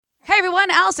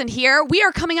everyone, Allison here. We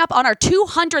are coming up on our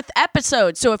 200th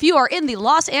episode. So if you are in the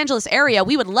Los Angeles area,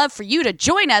 we would love for you to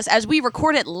join us as we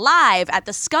record it live at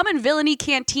the Scum and Villainy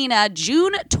Cantina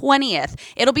June 20th.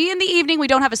 It'll be in the evening. We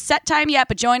don't have a set time yet,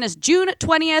 but join us June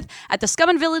 20th at the Scum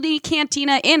and Villainy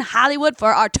Cantina in Hollywood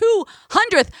for our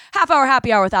 200th half-hour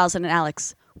happy hour with Allison and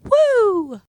Alex.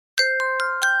 Woo!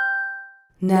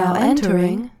 Now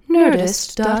entering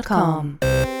Nerdist.com.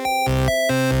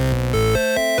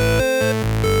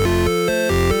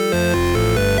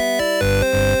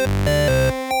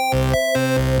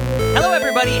 Hello,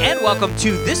 everybody, and welcome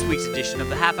to this week's edition of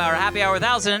the Half Hour Happy Hour with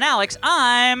Allison and Alex.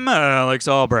 I'm Alex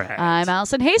Albrecht. I'm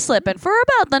Allison Hayslip, and for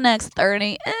about the next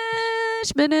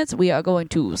 30-ish minutes, we are going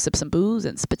to sip some booze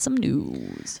and spit some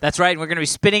news. That's right, and we're going to be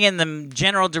spitting in the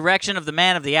general direction of the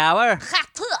man of the hour,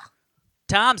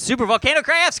 Tom Super Volcano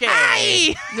Krajewski.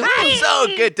 Hi!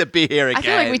 So good to be here again. I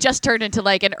feel like we just turned into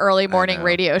like an early morning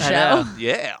radio show.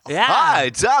 Yeah. Yeah. Hi,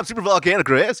 Tom Super Volcano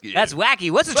Krajewski. That's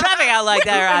wacky. What's the traffic out like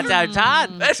there outside, Todd?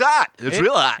 It's hot. It's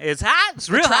real hot. It's hot. It's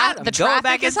real hot. I'm the going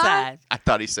back traffic is hot? inside. I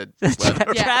thought he said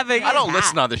weather. Yeah. Traffic. I don't is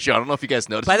listen hot. on the show. I don't know if you guys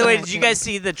noticed. By the way, that. did you guys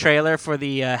see the trailer for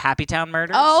the Happy Town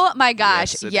murders? Oh my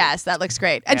gosh. Yes, it Yes, that looks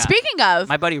great. And Yeah. speaking of,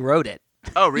 My buddy wrote it.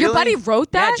 Oh, really? your buddy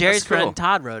wrote that? Yeah, Jerry's That's cool. friend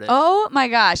Todd wrote it. Oh my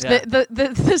gosh. Yeah.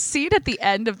 The scene at the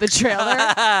end of the trailer,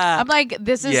 I'm like,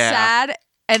 this is Yeah. sad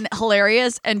and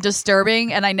hilarious and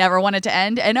disturbing, and I never want it to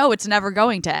end. And it's never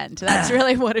going to end. That's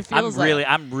really what it feels like.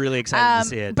 I'm really excited to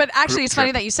see it. But actually, it's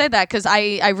funny trip. that you said that because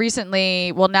I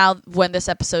recently, now when this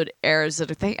episode airs, I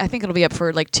think it'll be up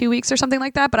for like 2 weeks or something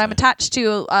like that. But I'm attached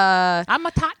to I'm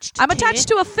attached.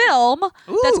 to a film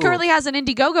that Ooh. currently has an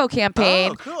Indiegogo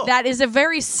campaign Oh, cool. that is a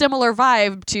very similar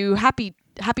vibe to Happy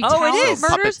Oh, Town it is.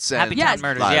 Puppet Murders. Send. Happy Yes. Town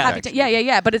murders. Live Yeah. action.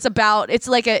 Yeah. But it's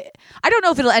like I don't know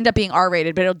if it'll end up being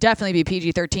R-rated, but it'll definitely be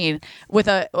PG-13 with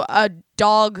a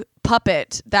dog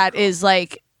puppet that is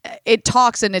like, it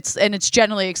talks and it's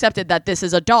generally accepted that this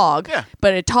is a dog, Yeah.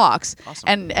 but it talks.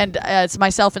 Awesome. And it's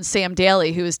myself and Sam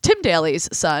Daly, who is Tim Daly's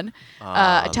son,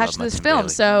 attached love to my this Tim film. Daly.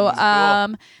 So He's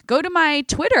cool. go to my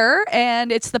Twitter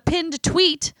and it's the pinned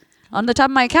tweet on the top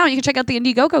of my account. You can check out the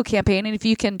Indiegogo campaign, and if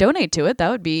you can donate to it, that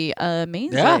would be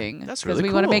amazing. that's 'Cause really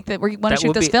we want to cool. make we want to That shoot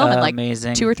would this be film in like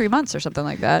amazing. 2 or 3 months or something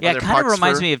like that. Yeah, Are it there kind of parts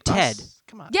reminds for me of Ted. us?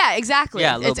 Come on. Yeah, exactly.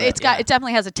 Yeah, a little bit, it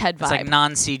definitely has a Ted vibe. It's like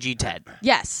non-CG Ted.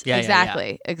 Yes, Yeah, yeah,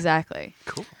 exactly.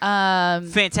 Cool.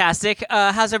 Fantastic.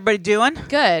 How's everybody doing?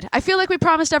 Good. I feel like we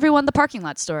promised everyone the parking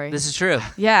lot story. This is true.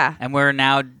 Yeah. And we're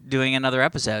now doing another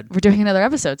episode. We're doing another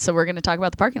episode, so we're going to talk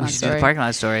about the parking We lot should do story. the parking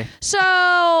lot story.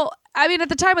 So, I mean, at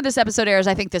the time of this episode airs,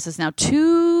 I think this is now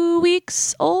 2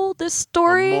 weeks old, this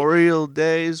story. Memorial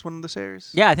Day is one of the series.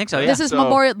 Yeah, I think so. Yeah. This is So-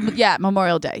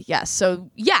 Memorial Day. Yes. So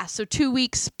 2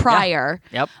 weeks prior,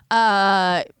 Yep.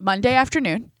 Monday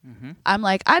afternoon, I'm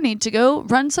like, I need to go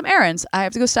run some errands. I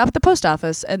have to go stop at the post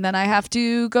office, and then I have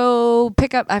to go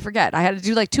pick up. I forget. I had to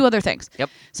do like 2 other things. Yep.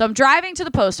 So I'm driving to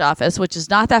the post office, which is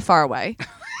not that far away.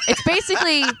 It's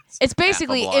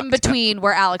basically block. in between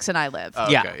where Alex and I live. Oh,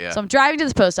 Yeah. okay, yeah. So I'm driving to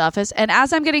the post office, and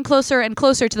as I'm getting closer and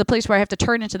closer to the place where I have to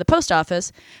turn into the post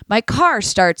office, my car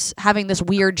starts having this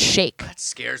weird shake. That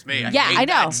scares me. Yeah, hate I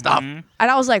know. that stuff. And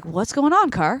I was like, what's going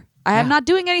on, car? I am not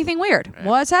doing anything weird.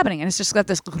 What's happening? And it's just got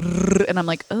this, and I'm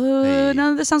like,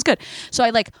 no, this sounds good. So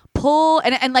I like pull,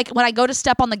 and like when I go to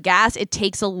step on the gas, it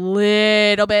takes a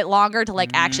little bit longer to like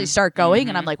actually start going.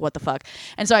 And I'm like, what the fuck?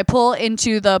 And so I pull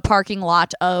into the parking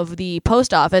lot of the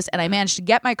post office, and I managed to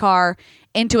get my car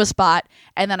into a spot,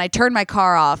 and then I turn my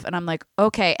car off, and I'm like,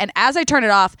 okay. And as I turn it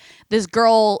off, this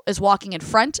girl is walking in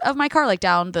front of my car, like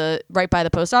down right by the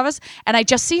post office, and I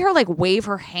just see her like wave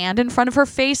her hand in front of her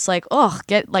face, like,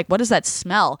 what is that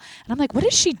smell? And I'm like, what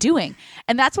is she doing?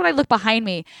 And that's when I look behind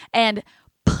me, and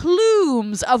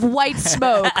plumes of white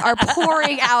smoke are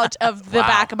pouring out of the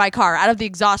back of my car, out of the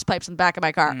exhaust pipes in the back of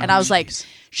my car. And I was like,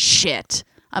 shit.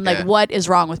 I'm like, Yeah. what is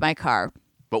wrong with my car?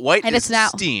 But white And is it's now-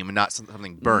 steam, not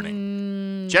something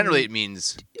burning. Generally, it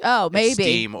means Oh, maybe.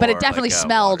 steam But or it definitely like,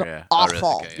 smelled water, yeah. Oh, really?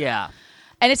 awful. Okay, Yeah.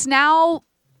 And it's now,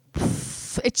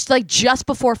 it's like just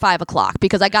before 5 o'clock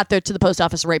because I got there to the post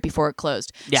office right before it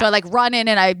closed. Yeah. So I like run in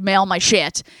and I mail my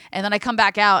shit. And then I come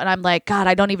back out and I'm like, God,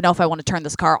 I don't even know if I want to turn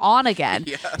this car on again.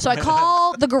 So I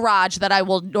call the garage that I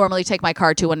will normally take my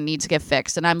car to when it needs to get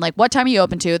fixed. And I'm like, what time are you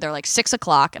open to? They're like 6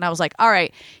 o'clock. And I was like, all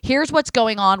right, here's what's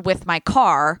going on with my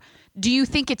car. do you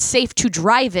think it's safe to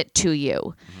drive it to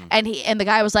you? And the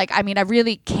guy was like, I mean, I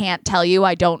really can't tell you.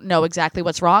 I don't know exactly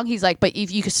what's wrong. He's like, but if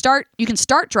you can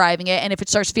start driving it, and if it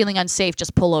starts feeling unsafe,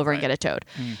 just pull over and get it towed.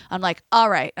 I'm like, all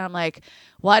right. And I'm like,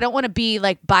 well, I don't want to be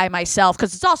like by myself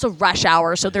because it's also rush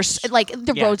hour, so there's like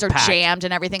the roads are packed. jammed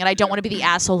and everything, and I don't want to be the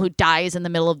asshole who dies in the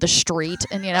middle of the street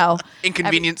and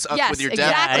Inconvenience us with your death.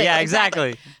 exactly, Yeah,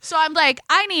 exactly. So I'm like,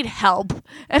 I need help,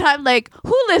 and I'm like,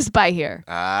 who lives by here?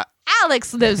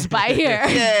 Alex lives by here.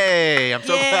 Yay! I'm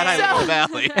so glad I live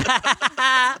in the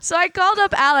valley. So I called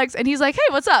up Alex, and he's like, hey,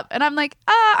 what's up? And I'm like,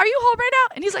 are you home right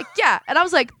now? And he's like, yeah. And I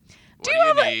was like, do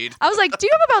you need? I was like, do you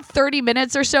have about 30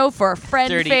 minutes or so for a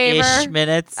friend 30-ish favor?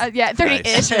 minutes. Yeah,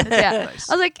 30-ish minutes. Yeah. Nice.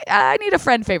 I was like, I need a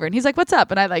friend favor. And he's like, what's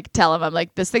up? And I like tell him, I'm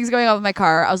like, this thing's going on with my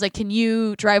car. I was like, can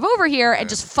you drive over here and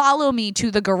just follow me to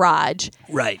the garage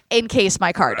Right. in case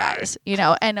my car dies?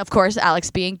 And of course, Alex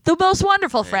being the most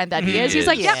wonderful friend that he is, he's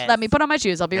like, yep, Yes. let me put on my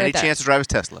shoes. I'll be Any right there. chance to drive his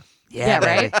Tesla? Yeah,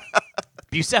 right?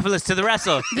 Bucephalus to the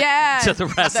wrestle. Yeah. To the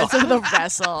wrestle. To the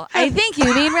wrestle. I think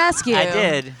you mean rescue. I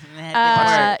did.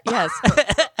 Yes.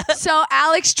 So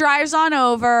Alex drives on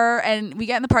over, and we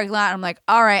get in the parking lot, and I'm like,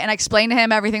 all right. And I explained to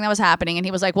him everything that was happening, and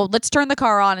he was like, well, let's turn the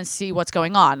car on and see what's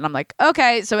going on. And I'm like,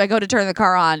 okay. So I go to turn the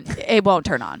car on. It won't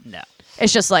turn on. No.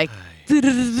 It's just like,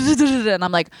 and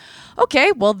I'm like,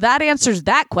 okay, well, that answers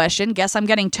that question. Guess I'm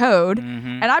getting towed.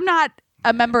 And I'm not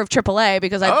a member of AAA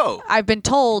because I've been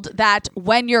told that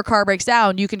when your car breaks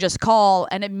down, you can just call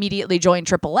and immediately join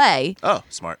AAA. Oh,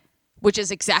 smart. Which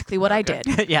is exactly what I did.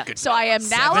 Yeah. So I am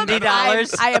now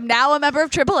 $70. I am now a member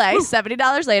of AAA.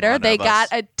 $70 later, they got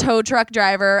a tow truck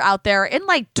driver out there in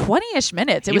like 20-ish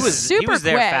minutes. It was super He was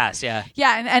there quick. fast, yeah.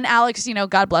 Yeah, and Alex,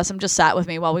 God bless him, just sat with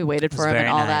me while we waited for him and very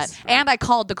all nice. that. And I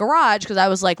called the garage because I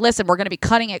was like, listen, we're going to be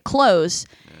cutting it close.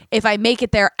 If I make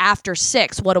it there after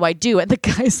 6, what do I do? And the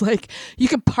guy's like, you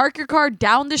can park your car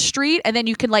down the street, and then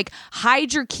you can like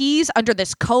hide your keys under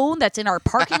this cone that's in our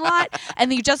parking lot,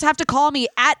 and then you just have to call me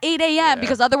at 8 a.m.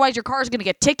 because otherwise your car is going to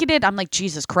get ticketed. I'm like,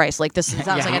 Jesus Christ, like this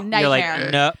sounds like a nightmare. You're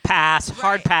like, no, pass,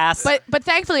 hard pass. But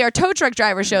thankfully our tow truck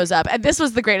driver shows up, and this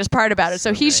was the greatest part about it.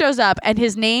 So he shows up, and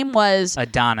his name was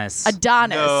Adonis.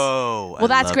 No. Well,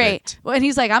 that's great. Well, and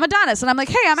he's like, I'm Adonis. And I'm like,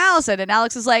 hey, I'm Allison. And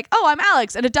Alex is like, oh, I'm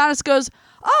Alex. And Adonis goes,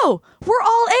 oh, we're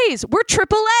all A's. We're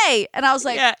AAA. And I was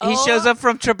like, Yeah, he oh. shows up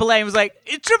from AAA and was like,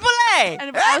 it's AAA.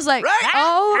 And I was like, Right?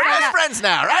 oh, We're my best God. friends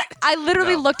now, right? I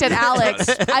literally looked at Alex.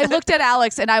 I looked at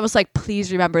Alex, and I was like,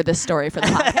 please remember this story for the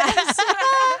podcast.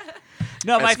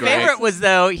 No, my That's great. favorite was,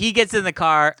 though, he gets in the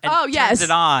car and Oh, yes. turns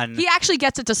it on. He actually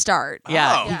gets it to start.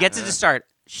 Yeah, Oh. he gets it to start.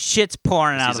 Shit's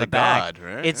pouring out He's of the a back. god,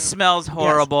 right? It smells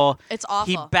horrible. It's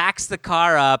awful. He backs the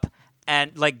car up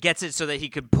and like gets it so that he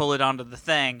could pull it onto the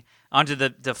thing, onto the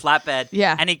flatbed.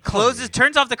 Yeah. And he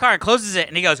turns off the car and closes it,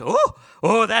 and he goes,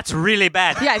 oh, that's really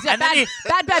bad. Yeah, he's like, and then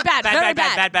bad, very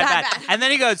bad. And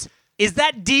then he goes, is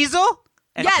that diesel?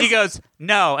 And Yes. he goes,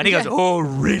 no. And he goes, oh,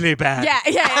 really bad. Yeah.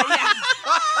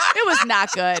 It was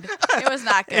not good. It was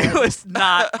not good. It was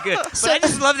not good. But I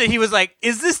just love that he was like,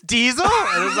 is this diesel?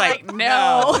 And it was like,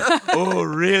 no. Oh,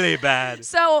 really bad.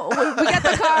 So we get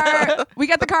the car. We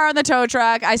get the car on the tow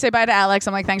truck. I say bye to Alex.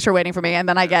 I'm like, thanks for waiting for me. And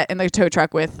then I get in the tow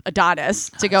truck with Adonis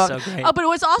to go. So great. Oh, but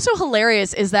what's also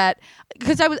hilarious is that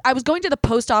because I was going to the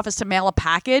post office to mail a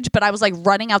package, but I was like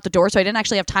running out the door, so I didn't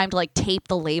actually have time to like tape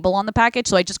the label on the package.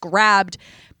 So I just grabbed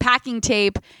packing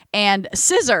tape and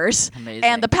scissors Amazing.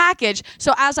 and the package.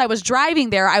 So as I was driving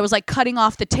there, I was like cutting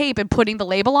off the tape and putting the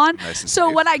label on. Nice and So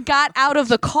safe. when I got out of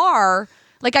the car,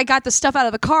 like I got the stuff out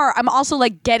of the car, I'm also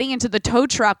like getting into the tow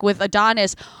truck with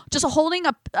Adonis, just holding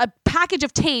a package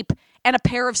of tape and a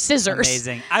pair of scissors.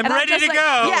 Amazing. I'm And ready just to like, go.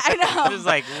 Yeah, I know. I was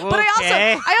like, But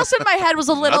I also in my head was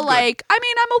a little Not good. like, I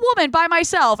mean, I'm a woman by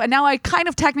myself, and now I kind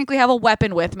of technically have a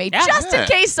weapon with me, Yeah. just in Yeah.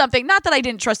 case something. Not that I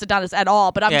didn't trust Adonis at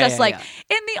all, but I'm Yeah, just yeah, like,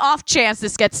 yeah. in the off chance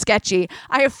this gets sketchy,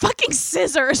 I have fucking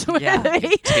scissors with Yeah. me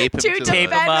Tape him to the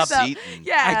Tape him up. them. seat and-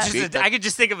 Yeah. I could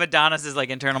just think of Adonis's like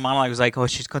internal monologue. It was like, oh,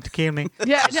 she's going to kill me.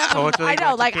 Yeah, She's no, totally I going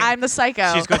know. to Like kill me. I'm the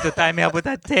psycho. She's going to tie me up with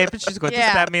that tape, and she's going to Yeah.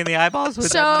 stab me in the eyeballs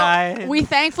with So that knife. we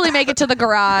thankfully make it to the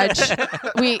garage.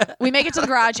 we make it to the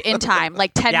garage in time,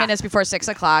 like 10 Yeah. minutes before 6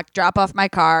 o'clock. Drop off my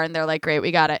car, and they're like, "Great,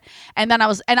 we got it." And then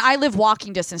I live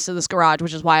walking distance to this garage,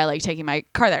 which is why I like taking my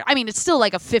car there. I mean, it's still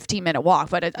like a 15-minute walk,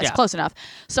 but it's Yeah. close enough.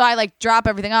 So I like drop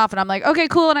everything off, and I'm like, "Okay,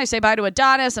 cool." And I say bye to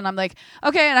Adonis, and I'm like,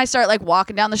 "Okay," and I start like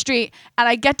walking down the street, and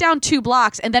I get down 2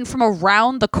 blocks, and then from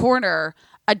around the corner,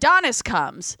 Adonis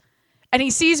comes. And he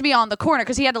sees me on the corner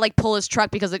because he had to like pull his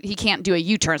truck because he can't do a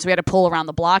U-turn. So he had to pull around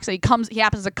the block. So he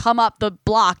happens to come up the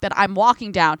block that I'm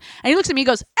walking down. And he looks at me and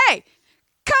goes, "Hey,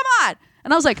 come on."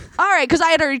 And I was like, all right, because I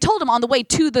had already told him on the way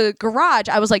to the garage,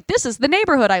 I was like, this is the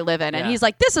neighborhood I live in. And Yeah. he's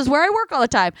like, this is where I work all the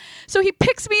time. So he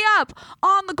picks me up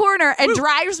on the corner and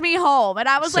drives me home. And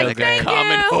I was So like, good. thank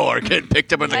Common you. whore getting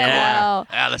picked up in the I corner. know.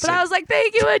 Allison, But I was like,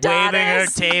 thank you, Adonis. Waving her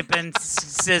tape and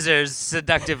scissors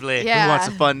seductively. Yeah. who wants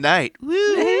a fun night?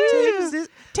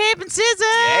 Tape and scissors.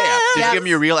 Yeah. Did Yes. you give him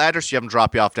your real address? You have him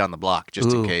drop you off down the block just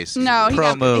Ooh. in case. No,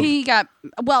 Pro move. he got.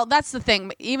 Well, that's the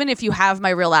thing. Even if you have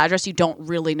my real address, you don't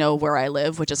really know where I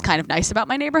live, which is kind of nice about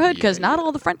my neighborhood because not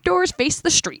all the front doors face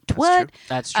the street. What?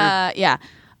 That's true. Yeah.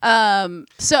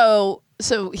 So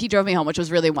he drove me home, which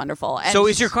was really wonderful. And So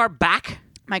is your car back?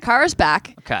 my car is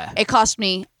back? Okay. It cost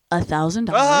me $1,000.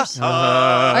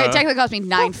 Ah. It technically cost me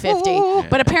 $950,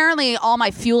 but apparently all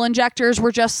my fuel injectors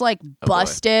were just like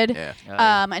busted. Yeah.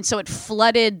 And so it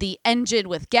flooded the engine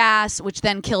with gas, which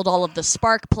then killed all of the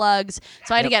spark plugs.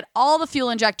 So I had to get all the fuel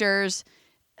injectors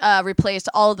replaced,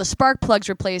 all of the spark plugs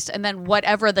replaced, and then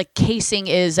whatever the casing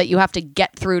is that you have to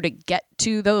get through to get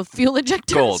to the fuel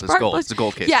injector. Gold. It's spark gold. plugs. It's a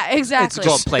gold case. Yeah, exactly. It's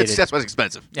gold plated. That's what's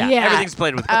expensive. Yeah. Yeah. Everything's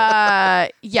plated with gold.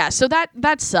 Yeah, so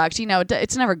that sucked. You know,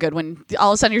 it's never good when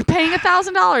all of a sudden you're paying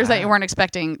 $1,000 that you weren't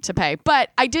expecting to pay. But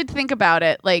I did think about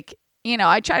it, like, you know,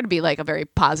 I try to be like a very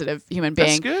positive human being.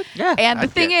 That's good. Yeah. And the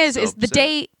I'd thing get is so the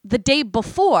upset. day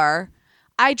before,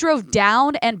 I drove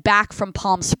down and back from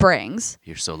Palm Springs.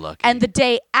 You're so lucky. And the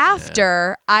day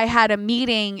after, I had a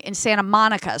meeting in Santa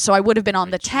Monica, so I would have been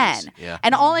on the 10. Yeah.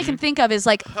 And all I can think of is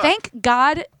like, thank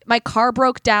God my car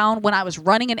broke down when I was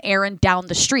running an errand down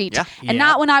the street, Yeah. and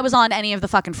not when I was on any of the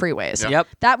fucking freeways. Yep.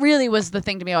 That really was the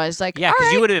thing to me. I was like, Yeah, all because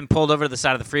right. you would have been pulled over to the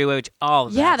side of the freeway, which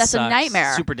Yeah, that's a sucks.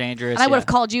 nightmare. Super dangerous. And I would yeah. have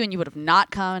called you, and you would have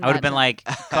not come. I would have been like,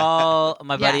 call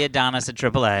my buddy Yeah. Adonis at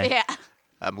AAA. yeah.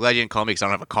 I'm glad you didn't call me because I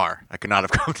don't have a car. I could not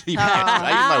have come to you. I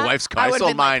used my wife's car. I would have sold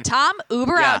been mine. like, Tom,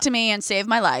 Uber Yeah. out to me and save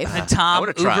my life. Tom,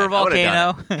 would've tried. Uber I would've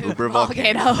Volcano. done it. Uber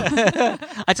Volcano. Volcano.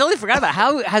 I totally forgot about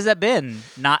how has that been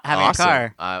not having Awesome. a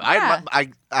car. Yeah. I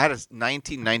had a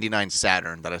 1999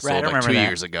 Saturn that I sold I like remember 2 that.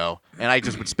 years ago, and I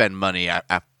just would spend money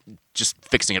just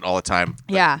fixing it all the time.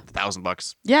 Like Yeah.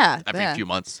 $1,000 yeah. every yeah. few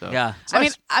months. So. Yeah. It's I mean,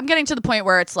 nice. I'm getting to the point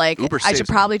where it's like Uber I should saves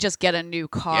probably just get a new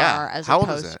car Yeah. as How old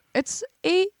opposed. is that? It's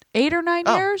 8 or 9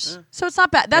 Oh, years, yeah. so it's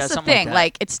not bad. That's the something like thing. that.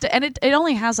 Like it's and it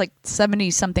only has like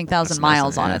 70-something thousand That's nice,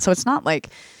 miles on yeah. it, so it's not like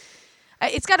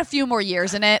it's got a few more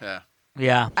years in it. Yeah.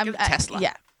 Yeah. I'm, Tesla.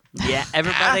 yeah. Yeah.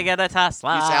 Everybody get a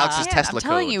Tesla. Use Alex's Yeah, Tesla I'm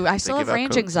telling code. you, I They still give have out range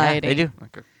codes. anxiety. They do.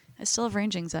 Okay. I still have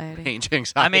range anxiety. Range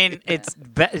anxiety. I mean,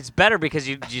 it's better because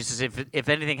you just if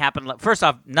anything happened. First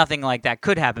off, nothing like that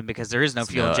could happen because there is no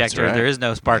fuel that's injector, right. there is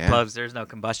no spark Yeah. plugs, there's no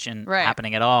combustion Right.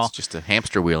 happening at all. It's just a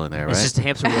hamster wheel in there, right? It's just a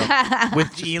hamster wheel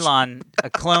with Elon, a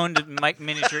cloned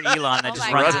miniature Elon that Oh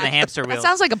just my runs God. in the hamster wheel. That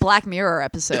sounds like a Black Mirror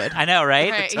episode. I know,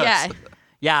 right? Right, yeah.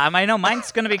 Yeah, I know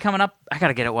mine's going to be coming up. I got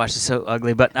to get it washed. It's so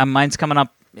ugly, but mine's coming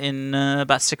up in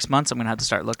about 6 months. I'm going to have to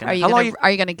start looking. Are you How long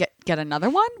gonna get another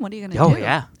one? What are you gonna Oh, do?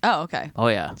 yeah. Oh, okay. Oh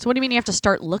yeah. So what do you mean you have to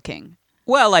start looking?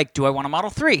 Well, like, do I want a Model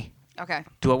 3? Okay.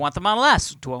 Do I want the Model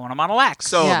S? Do I want a Model X?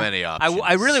 so Yeah. many options.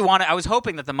 I really wanted. I was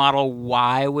hoping that the Model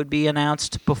Y would be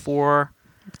announced before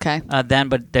Okay. then,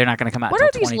 but they're not going to come out. What till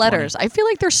are these 2020. letters? I feel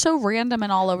like they're so random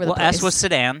and all over the Well, place. S was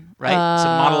sedan, right? So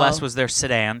Model S Oh. was their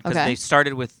sedan because Okay. they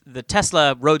started with the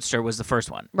Tesla Roadster was the first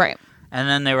one, right. and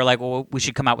then they were like, well, we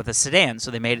should come out with a sedan,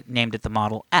 so they named it the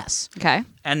Model S, Okay.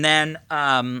 and then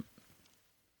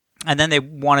they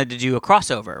wanted to do a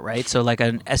crossover, right? So like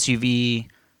an SUV.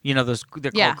 You know, those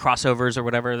they're Yeah. called crossovers or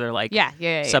whatever. They're like Yeah.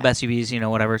 sub SUVs,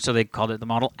 whatever. So they called it the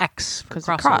Model X for Because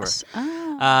crossover. cross.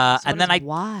 Oh, so And what then is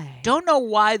why? don't know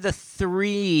why the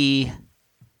 3.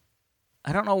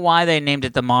 I don't know why they named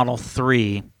it the Model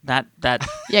 3. That Yeah,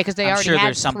 because they I'm already sure had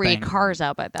there's 3 something- cars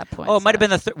out by that point. Oh, it might have so-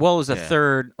 been the well, it was the Yeah.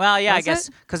 third. Well, yeah, I Was guess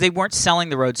it? because they weren't selling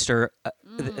the Roadster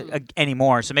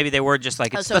anymore, so maybe they were just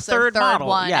like Oh, it's so the it's their third model.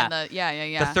 one. Yeah, And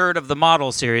yeah. the third of the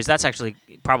model series. That's actually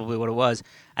probably what it was.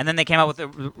 And then they came out with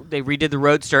they redid the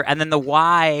Roadster, and then the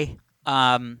Y.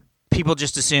 People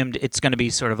just assumed it's going to be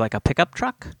sort of like a pickup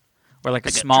truck, or like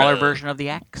a smaller truck. version of the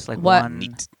X. Like What?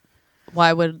 one.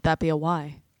 Why would that be a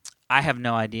Y? I have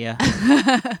no idea.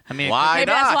 I mean, Why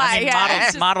Maybe that's not? why. I mean, yeah, it's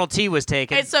just- Model T was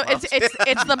taken. It's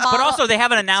it's the model. but also, they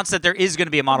haven't announced that there is going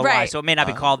to be a Model Y, Right. so it may not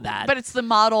be called that. but it's the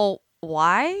Model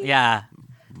Y. yeah.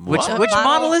 Which What?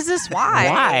 model is this?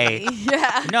 Why?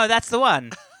 Yeah. No, that's the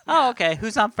one. Oh, okay.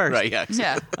 Who's on first? Right, yeah.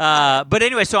 Yeah. But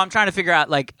anyway, so I'm trying to figure out,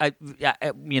 like,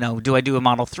 do I do a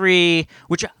Model 3?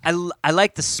 Which I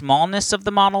like the smallness of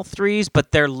the Model 3s,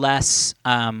 but they're less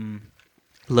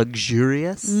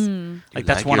luxurious. Like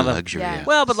that's one of the luxury. Yeah.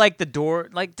 Well, but like the door,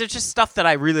 like there's just stuff that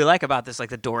I really like about this, like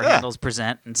the door handles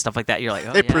present and stuff like that. You're like,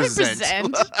 oh, They yeah,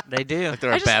 present. they do.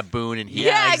 They're a baboon in here.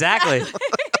 Yeah, Yeah, exactly.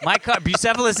 My car,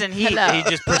 Bucephalus in Heat, Hello. he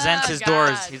just presents Oh, his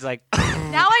doors. God. He's like,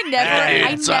 Now I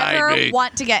Hey, inside never me.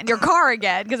 want to get in your car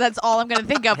again because that's all I'm going to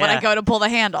think of when I Yeah. go to pull the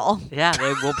handle. yeah,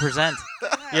 they will present.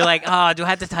 You're like, oh, do I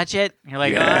have to touch it? You're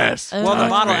like, Yes. Well, the Touch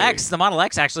Model me.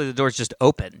 X, actually, the door's just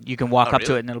open. You can walk Oh, up to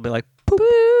really? it and it'll be like, Boop.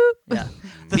 yeah.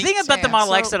 The Neat. thing about the Yeah,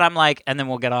 Model X so- that I'm like, and then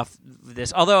we'll get off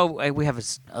this. Although we have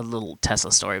a little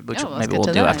Tesla story, which Oh, let's maybe get we'll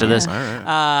to do that, after yeah. this. All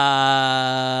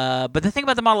right. But the thing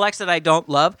about the Model X that I don't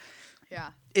love Yeah.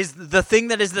 is the thing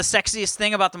that is the sexiest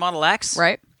thing about the Model X.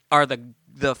 Right? Are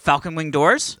the Falcon Wing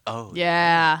doors? Oh.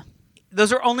 Yeah.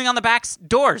 Those are only on the back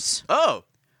doors. Oh.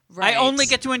 Right. I only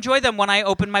get to enjoy them when I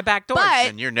open my back doors. But-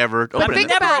 And you're never opening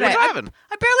think it. about Never it. driving.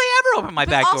 I barely ever open my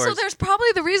But back also, doors. there's probably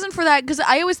the reason for that because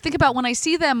I always think about when I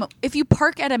see them, if you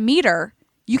park at a meter,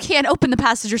 you can't open the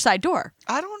passenger side door.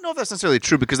 I don't know if that's necessarily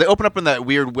true because they open up in that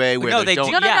weird way where No, they they don't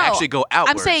do- No, no, no. actually go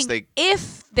outwards. I'm saying They,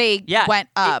 if they Yeah, went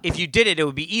up. If you did it, it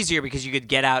would be easier because you could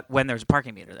get out when there's a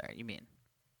parking meter there. You mean?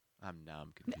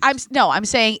 I'm confused. I'm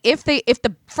saying if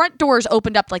the front doors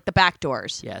opened up like the back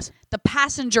doors, Yes. the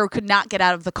passenger could not get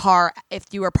out of the car if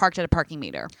you were parked at a parking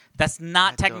meter. That's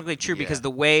not technically true because the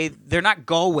way they're not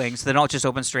gull wings, so they don't just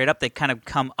open straight up. They kind of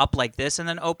come up like this and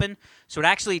then open. So it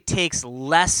actually takes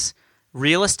less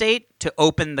real estate to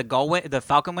open the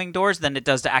Falcon Wing doors than it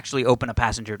does to actually open a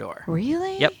passenger door.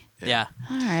 Really? Yep. Yeah.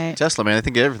 All right. Tesla, man, I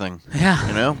think everything. Yeah.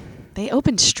 You know? They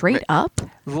open straight up?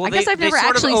 Well, I guess I've they never sort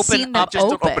of actually open seen them up, just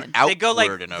don't open. open out. They go like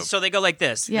Outward and open. so. They go like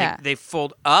this. Yeah. They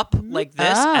fold up like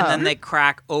this, and then Oh. they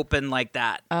crack open like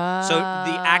that. So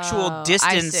the actual I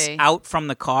distance see. out from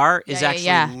the car is Yeah, actually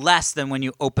yeah. less than when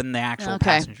you open the actual Okay.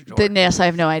 passenger door. Then yes, I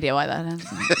have no idea why that is.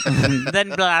 then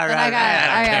blah, blah, I blah,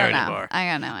 got blah, no. blah. I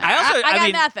got no. I also- I got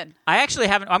mean, nothing. I actually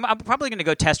haven't. I'm probably going to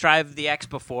go test drive the X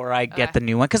before I get Okay. the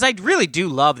new one because I really do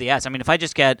love the S. I mean, if I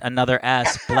just get another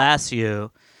S, bless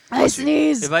you. I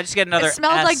sneezed. If I just get another, It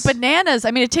smelled S, like bananas.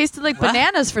 I mean, it tasted like What?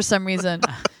 bananas for some reason.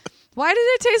 Why did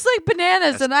it taste like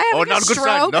bananas? And I Oh, having not a a good sign.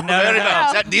 stroke? No, No, very no, bad. no.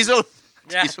 Is that diesel?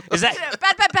 Yeah. Is that?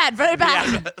 Bad, very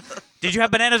bad. Did you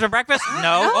have bananas for breakfast? No.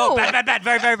 No. Oh, bad,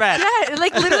 very, very bad. Yeah,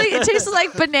 like literally, it tasted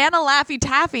like banana Laffy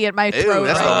Taffy in my Ew, throat.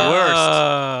 that's right the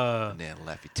now. worst. Man,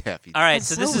 Laffy Taffy. All right, That's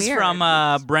so so this is weird.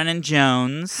 from Brennan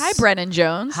Jones. Hi, Brennan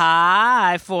Jones.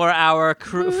 Hi for our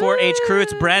crew, 4-H crew.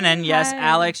 It's Brennan. Yes, Hi.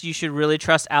 Alex, you should really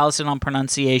trust Allison on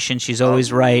pronunciation. She's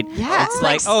always right. Yeah, It's it's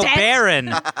like, like stent. Baron.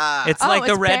 It's Oh, like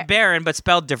the it's Red Baron, but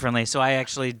spelled differently. So I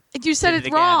actually, You said Did it it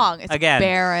again. wrong. It's Again.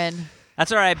 Baron.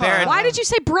 that's all right, Baron. Why did you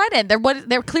say Brennan?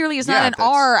 There clearly is not Yeah, an that's-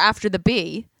 R after the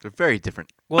B. They're very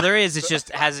different. Well, there is. It just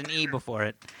has an E before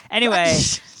it. Anyway.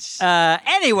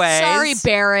 Anyways. Sorry,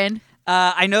 Baron.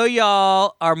 I know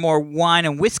y'all are more wine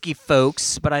and whiskey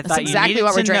folks, but I That's thought exactly you needed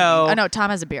what we're to drinking. know Oh no, Tom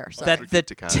has a beer. Sorry. that the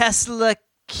Tequila. Tesla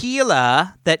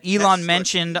Tequila that Elon Tesla.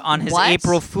 mentioned on his What?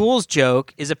 April Fool's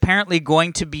joke is apparently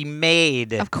going to be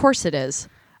made. Of course it is.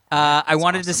 I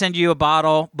wanted to send you a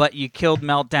bottle, but you killed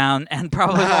Meltdown and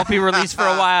probably won't be released for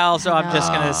a while, so I'm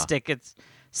just going to stick it.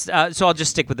 So I'll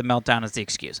just stick with the Meltdown as the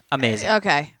excuse. Amazing.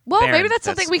 Okay. Well, Baron, maybe that's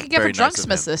something that's we could get for very nice of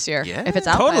Drunksmiths him. this year. Yeah. If it's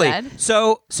out Totally. by then.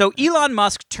 So Elon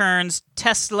Musk turns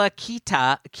Tesla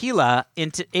Tequila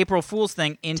into April Fool's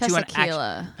thing into an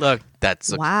Tesla-quila. action. Look,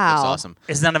 That's Wow. That's awesome.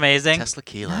 isn't that amazing? Tesla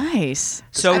Keela. Nice.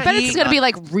 So I bet he- it's going to be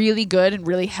like really good and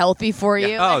really healthy for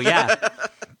you. Oh yeah,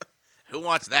 Who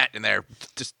wants that in their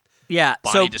just yeah.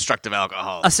 body So destructive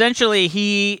alcohol? essentially,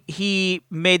 he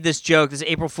made this joke, this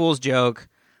April Fool's joke,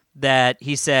 that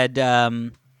he said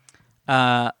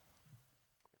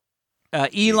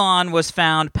Elon was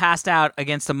found passed out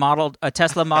against a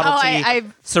Tesla Model Oh, T, I've-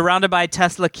 surrounded by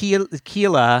Tesla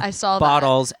Tequila I saw that.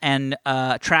 bottles and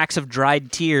tracks of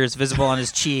dried tears visible on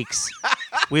his cheeks.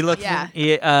 We look. Yeah.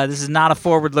 This is not a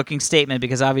forward-looking statement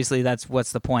because obviously that's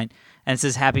what's the point. And it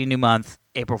says "Happy New Month,"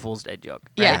 April Fool's Day joke.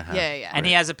 right? Yeah, yeah. And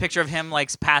he has a picture of him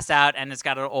like passed out, and it's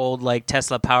got an old like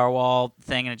Tesla Powerwall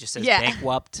thing, and it just says Yeah.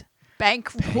 "bankrupt."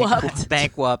 Bankrupt.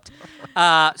 Bankrupt.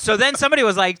 So then somebody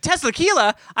was like, Tesla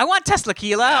Tequila? I want Tesla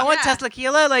Tequila. I want Yeah. Tesla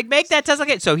Tequila. Like, make that Tesla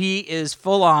Tequila. So he is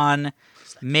full on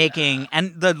making,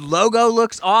 and the logo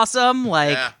looks awesome.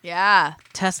 Like, Yeah. Yeah.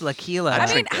 Tesla Tequila. I mean,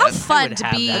 drink how that. fun I would to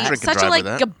have be that. I'd drink and such a drive like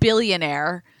with that. a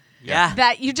billionaire yeah.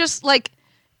 that you just like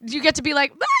you get to be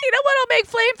like, you know what? I'll make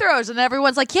flamethrowers, and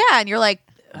everyone's like, yeah, and you're like,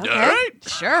 okay, right.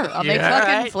 sure, I'll make Yeah,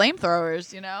 fucking right.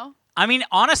 flamethrowers. You know? I mean,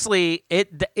 honestly, it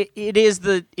is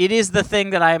the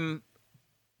thing that I'm.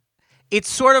 it's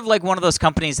sort of like one of those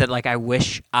companies that like I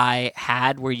wish I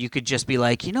had, where you could just be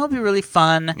like, you know, it'd be really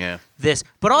fun. Yeah. This,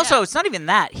 but also Yeah. it's not even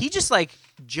that. He just like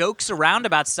jokes around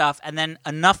about stuff, and then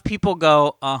enough people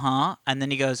go, and then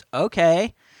he goes,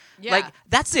 okay. Yeah. Like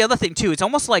that's the other thing too. It's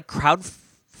almost like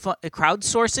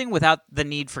crowdsourcing without the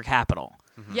need for capital.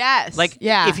 Yes. Like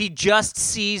if he just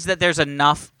sees that there's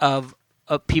enough of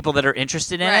people that are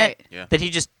interested in Right. it, Yeah. that he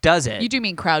just does it. you do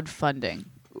mean crowdfunding.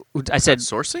 I said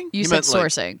Sourcing? You said meant, like-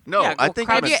 sourcing. no, Yeah, I well, think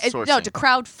crowd- I meant sourcing. No, to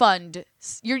crowdfund.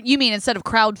 You mean instead of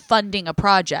crowdfunding a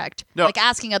project, No. like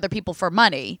asking other people for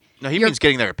money. No, he you're- means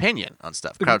getting their opinion on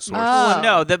stuff. Crowdsourcing. Oh.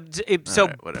 No, so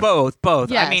Alright, whatever.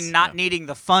 both. I Yes. mean, not needing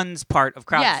the funds part of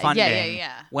Yeah, crowdfunding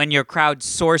yeah. when you're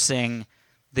crowdsourcing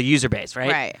the user base,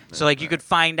 right? Right. So like you could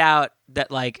find out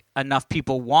that like enough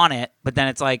people want it, but then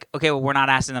it's like, okay, well, we're not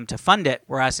asking them to fund it.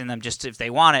 We're asking them just if they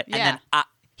want it, Yeah. and then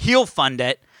he'll fund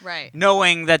it, Right.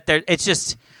 knowing that it's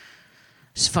just.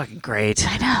 It's fucking great.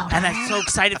 I know. And I'm so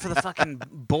excited for the fucking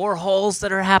boreholes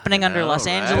that are happening under know, Los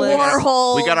right? Angeles.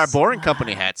 Boreholes. We got our boring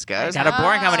company hats, guys. Got our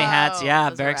boring company hats. Oh, Yeah,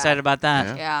 those very are excited about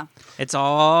that. Yeah. It's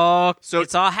all So-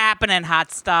 it's all happening,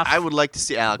 hot stuff. I would like to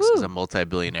see Alex as a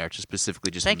multi-billionaire to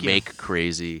specifically just Thank you. make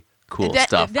crazy, cool Then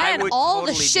stuff. I Then would all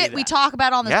the totally shit do we that. talk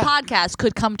about on this Yeah. podcast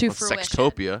could come to fruition.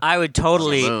 Sextopia. I would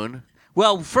totally. Moon.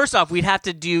 Well, first off, we'd have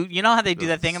to do. You know how they do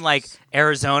that thing in like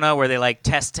Arizona where they like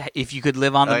test if you could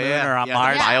live on the moon or on yeah,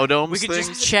 Mars. The biodomes We could things.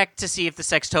 just check to see if the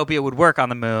Sextopia would work on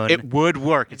the moon. It would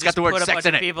work. It's got Just the word put a sex bunch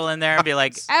in of it. people in there and be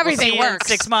like, Everything we'll see you in works.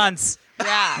 6 months.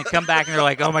 Yeah. And come back and they're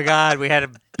like, oh my god, we had a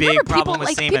big Remember, problem people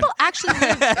with semen. people actually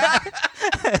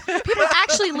lived, people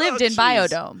actually lived in jeez.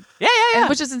 Biodome, yeah.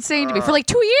 which is insane to me for like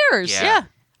 2 years. Yeah.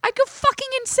 I'd go fucking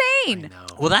insane.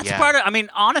 Well, that's Yeah. part of. I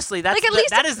mean, honestly, that's Like, at least-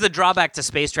 that is the drawback to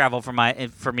space travel for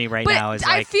me right But now. Is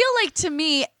I like, feel like to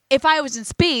me, if I was in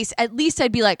space, at least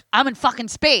I'd be like, I'm in fucking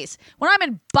space. When I'm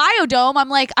in Biodome, I'm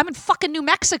like, I'm in fucking New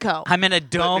Mexico. I'm in a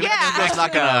dome. Yeah. It's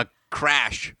not gonna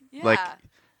crash. Yeah. Like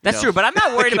That's No. true, but I'm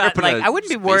not worried You're about up in like a I wouldn't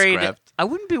be worried. spacecraft. I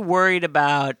wouldn't be worried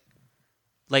about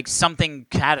like something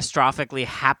catastrophically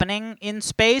happening in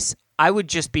space. I would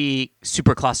just be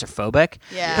super claustrophobic.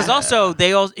 Yeah. Because also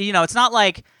they all it's not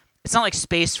like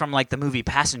space from like the movie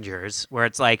Passengers where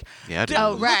it's like Yeah, "Dude,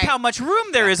 Oh, look right. how much room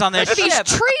there is on this Look at these ship."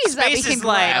 trees that we Space can is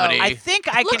like grow. I think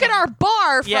I Look can at our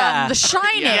bar from Yeah. The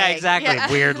Shining. Yeah, exactly.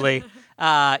 Yeah. Weirdly.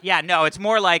 No, it's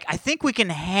more like I think we can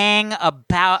hang a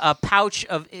pouch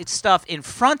of stuff in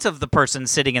front of the person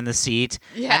sitting in the seat,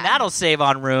 Yeah. and that'll save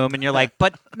on room. And you're like,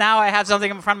 but now I have something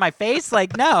in front of my face?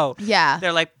 Like, no. Yeah.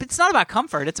 They're like, but it's not about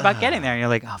comfort. It's about getting there. And you're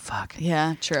like, oh, fuck.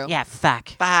 Yeah, true. Yeah, fuck.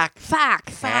 Fuck.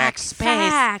 Fact. Space.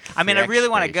 Fact. I mean, I Fact really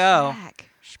want to space. go. Fact.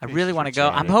 I really want to go.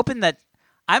 I'm Johnny. hoping that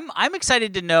I'm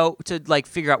excited to know to like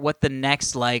figure out what the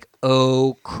next like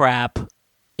oh crap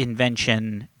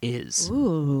invention is.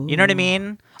 Ooh. You know what I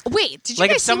mean? Wait, did you Like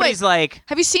if guys see what? somebody's like,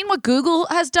 Have you seen what Google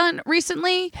has done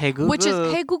recently? Hey, Google. Which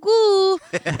is Hey Google,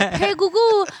 Hey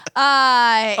Google. It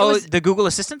oh, was the Google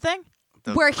Assistant thing?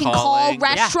 The where it can call calling.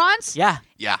 restaurants. Yeah,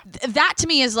 Yeah. That to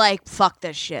me is like fuck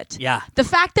this shit. yeah, The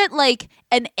fact that like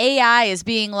an AI is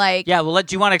being like. yeah. Well,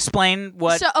 do you want to explain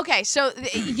what? So okay, so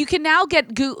you can now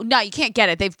get Google. No, you can't get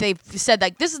it. They've said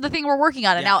like this is the thing we're working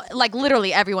on, and Yeah. now like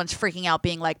literally everyone's freaking out,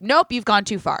 being like, nope, you've gone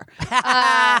too far.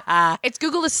 It's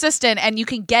Google Assistant, and you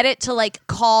can get it to like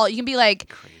call. You can be like,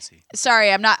 Crazy.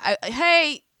 sorry, I'm not.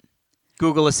 Hey,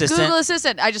 Google Assistant. Google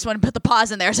Assistant. I just want to put the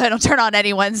pause in there so I don't turn on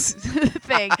anyone's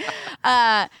thing.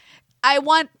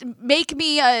 Make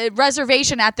me a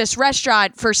reservation at this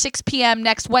restaurant for 6 p.m.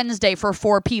 next Wednesday for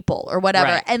 4 people or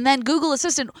whatever. Right. And then Google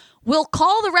Assistant will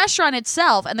call the restaurant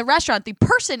itself, and the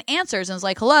person answers and is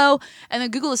like, hello. And then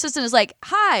Google Assistant is like,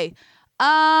 hi,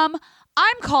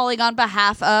 I'm calling on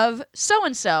behalf of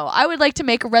so-and-so. I would like to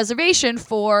make a reservation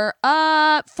for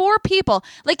 4 people.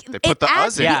 Like They put it the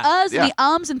adds us in. the Yeah. us and Yeah. the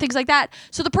ums and things like that.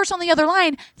 So the person on the other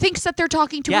line thinks that they're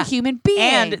talking to a human being.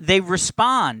 and they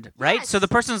respond, right? Yes. So the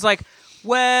person's like,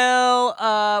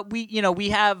 well, we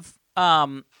have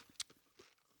well,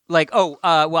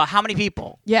 how many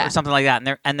people? Yeah. or something like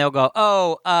that, and they'll go,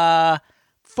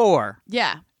 4.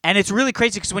 yeah. And it's really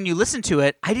crazy because when you listen to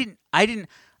it,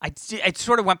 it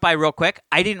sort of went by real quick.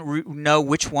 I didn't know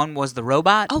which one was the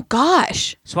robot. Oh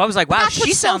gosh. So I was like, wow, That's she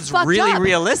what's so sounds fucked really up.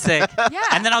 realistic. Yeah.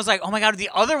 And then I was like, oh my God, the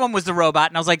other one was the robot.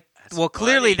 And I was like, well,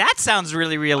 clearly that sounds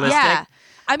really realistic. Yeah.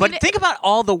 I mean, But think about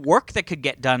all the work that could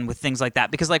get done with things like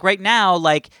that. Because like right now,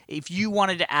 like if you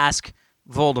wanted to ask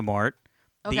Voldemort,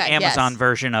 the Okay, Amazon yes.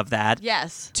 version of that,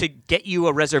 yes. to get you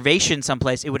a reservation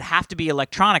someplace, it would have to be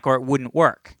electronic or it wouldn't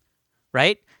work,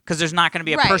 right? Because there's not going to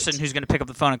be a Right. person who's going to pick up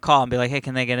the phone and call and be like, hey,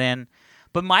 can they get in?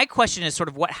 But my question is sort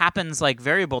of what happens like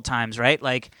variable times, right?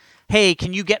 Like, hey,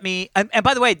 can you get me? And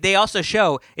by the way, they also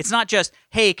show it's not just,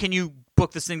 hey, can you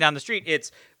book this thing down the street?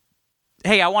 It's,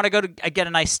 hey, I want to go to get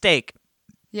a nice steak.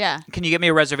 Yeah. Can you get me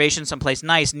a reservation someplace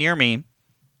nice near me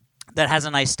that has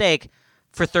a nice steak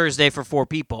for Thursday for 4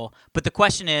 people? But the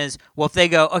question is, well, if they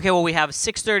go, okay, well, we have a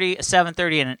 6:30, a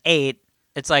 7:30, and an 8,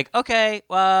 it's like, okay,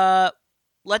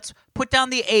 let's put down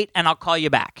the 8 and I'll call you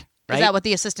back. Right? Is that what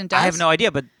the assistant does? I have no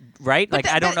idea, but right? But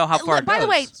I don't know how far it By goes. the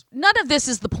way, none of this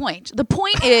is the point. The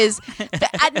point is that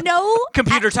at no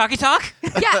Computer talkie talk?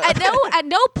 at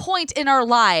no point in our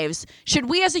lives should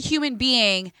we as a human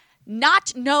being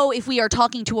not know if we are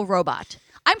talking to a robot.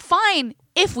 I'm fine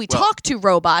if we talk to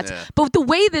robots, but the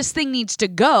way this thing needs to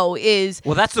go is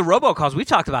Well, that's the robocalls. We've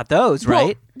talked about those,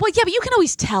 right? Well, yeah, but you can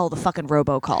always tell the fucking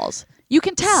robocalls. You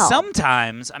can tell.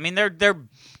 Sometimes, I mean, they're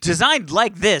designed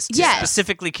like this to Yes.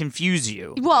 specifically confuse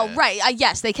you. Well, right.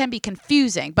 Yes, they can be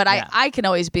confusing, but Yeah. I can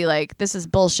always be like, this is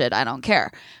bullshit. I don't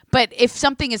care. But if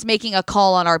something is making a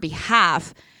call on our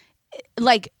behalf,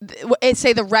 like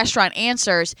say the restaurant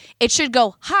answers, it should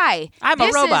go, hi, I'm a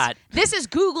robot. This is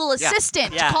Google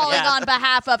Assistant Yeah, calling yeah. on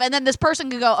behalf of, and then this person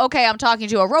can go, okay, I'm talking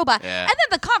to a robot. Yeah. And then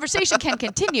the conversation can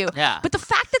continue. Yeah. But the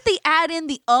fact that they add in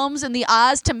the ums and the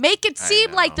ahs to make it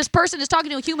seem know. like this person is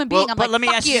talking to a human being, Well, I'm but like, let me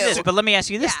fuck ask you this. But let me ask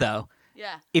you this though.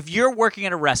 Yeah. If you're working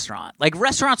at a restaurant, like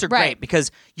restaurants are Right. great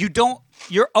because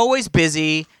you're always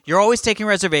busy, you're always taking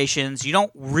reservations, you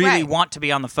don't really Right. want to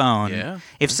be on the phone. Yeah.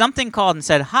 If something called and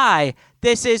said, "Hi,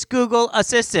 this is Google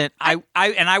Assistant," I worked at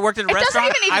a It doesn't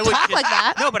restaurant, even I would talk just, like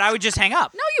that. No, but I would just hang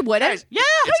up. No, you wouldn't. Yeah,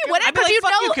 No, you wouldn't, I'd be because like, you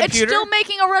 "Fuck know you, it's computer." still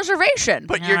making a reservation.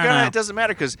 But I you're don't gonna. know. It doesn't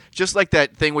matter because just like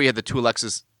that thing where you had the 2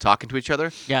 Alexas talking to each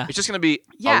other. Yeah. It's just gonna be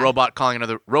Yeah. a robot calling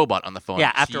another robot on the phone.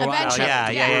 Yeah, after a You while, don't have to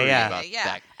Eventually. yeah, worry yeah. about Yeah.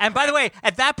 that. And by the way,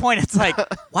 at that point, it's like,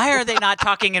 why are they not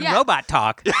talking in Yeah. robot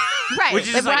talk? Right. Which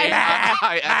is just like, Right. "Bap,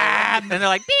 bap," and they're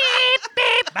like, beep,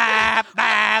 beep, bap,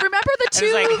 bap. Remember the And it's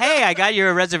two? like, hey, I got you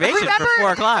a reservation for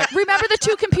 4 o'clock. Remember the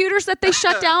 2 computers that they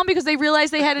shut down because they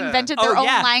realized they had invented their Oh,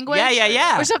 yeah. own language?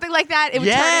 Yeah. Or something like that. It would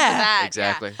turn into Yeah. that.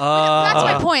 Exactly. Yeah. That's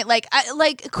my Oh. point. Like,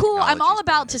 cool. I'm all Technology's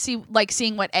about to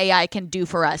seeing what AI can do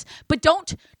for us, but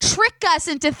don't trick us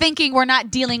into thinking we're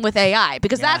not dealing with AI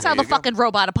because that's how there the you go. fucking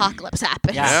robot apocalypse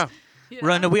happens. Yeah.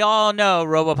 Rhonda, we all know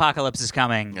Robopocalypse is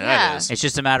coming. Yeah. It is. It's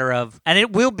just a matter of, and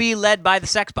it will be led by the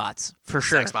sex bots for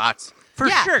sure. Sex bots. For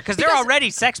Yeah, sure, because they're because- already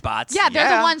sex bots. Yeah, they're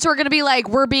the Yeah. ones who are going to be like,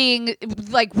 we're being it's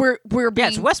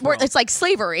Westworld. it's like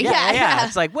slavery. yeah.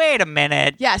 It's like, wait a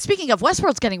minute. Yeah, speaking of,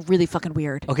 Westworld's getting really fucking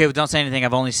weird. Okay, well, don't say anything.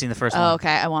 I've only seen the first Oh, one. okay,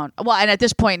 I won't. Well, and at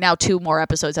this point now, 2 more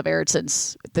episodes have aired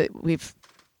since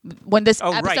when this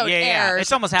Oh, right, episode yeah. airs.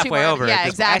 It's almost 2 halfway more- over. Yeah, At this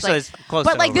point. exactly. Actually, it's close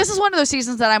but to like, over. this is one of those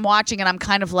seasons that I'm watching, and I'm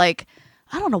kind of like,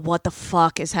 I don't know what the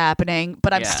fuck is happening,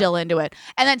 but I'm Yeah. still into it.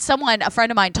 And then a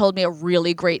friend of mine, told me a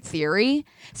really great theory.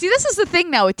 See, this is the thing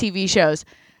now with TV shows.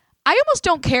 I almost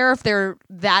don't care if they're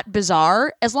that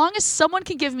bizarre, as long as someone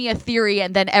can give me a theory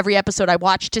and then every episode I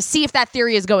watch to see if that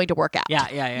theory is going to work out. Yeah.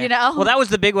 You know? Well, that was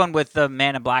the big one with the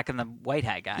Man in Black and the White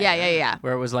Hat guy. Yeah.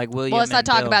 Where it was like William. Well, let's not and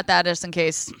talk Bill. about that just in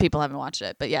case people haven't watched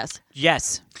it, but yes.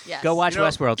 Yes. Yes. Go watch You know,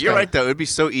 Westworld. It's You're great. right, though. It would be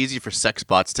so easy for sex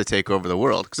bots to take over the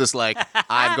world. Because it's like,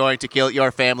 I'm going to kill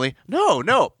your family.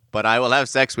 No, but I will have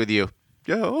sex with you.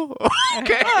 Yo.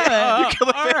 Okay.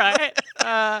 All right.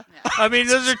 I mean,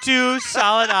 those are 2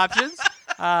 solid options.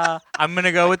 I'm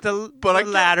gonna go with the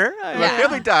latter. My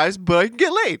family dies, but I can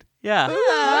get laid. Yeah.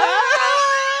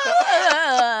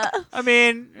 I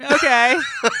mean, okay.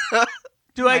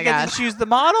 Do I my get gosh. to choose the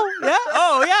model? Yeah.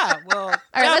 Oh, yeah. Well, All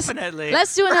right, definitely.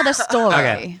 Let's do another story.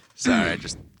 Okay. Sorry, I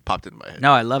just popped in my head.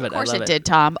 No, I love it. Of course I love it did,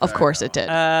 Tom. Of course it did.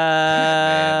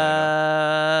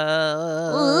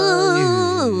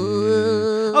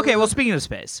 Okay. Well, speaking of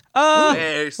space.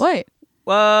 Space. Wait.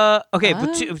 Okay.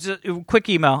 But quick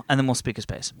email, and then we'll speak of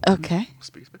space. Okay.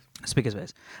 Speak space. Speak of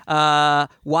space.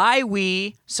 Why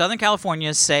we Southern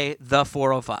Californians say the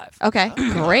 405. Okay.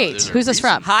 Great. there's a Who's this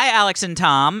from? Hi, Alex and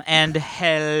Tom, and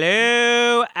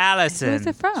hello, Allison. Who's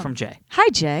it from? From Jay. Hi,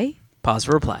 Jay. Pause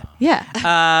for reply. Yeah.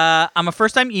 I'm a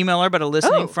first-time emailer, but a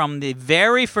listening Oh. from the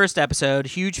very first episode.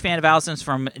 Huge fan of Allison's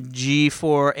from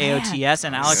G4AOTS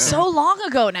and Alex. So long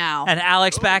ago now. And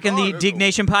Alex back in the long Dig ago.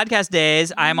 Nation podcast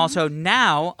days. I am also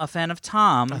now a fan of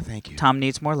Tom. Oh, thank you. Tom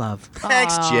needs more love.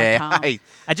 Thanks, Aw, Jay. Tom. Hi.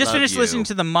 I just Love finished you. listening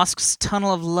to the Musk's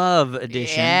Tunnel of Love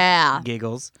edition. Yeah.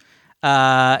 Giggles.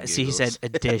 See, he said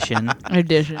addition.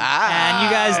 Edition. And you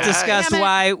guys discussed Damn it.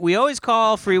 why we always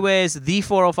call freeways the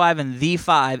 405 and the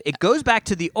 5. It goes back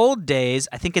to the old days,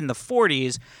 I think in the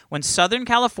 40s, when Southern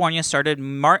California started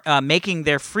making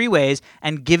their freeways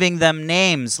and giving them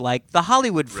names like the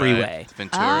Hollywood Freeway, Right.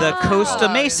 Ventura. the Costa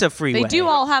Mesa Freeway. They do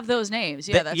all have those names.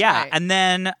 Yeah, that's right. And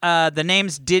then the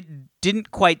names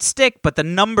didn't quite stick, but the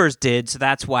numbers did, so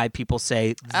that's why people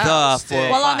say the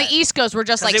 405. Well, on the East Coast, we're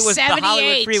just like it was 78. the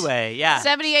Hollywood Freeway, yeah.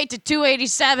 78 to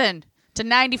 287 to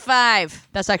 95.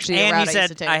 That's actually the And route he I used to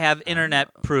said, take. I have internet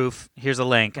proof. Here's a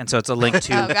link. And so it's a link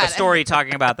to Oh, got a it. story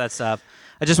talking about that stuff.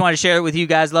 I just wanted to share it with you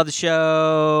guys. Love the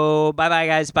show. Bye-bye,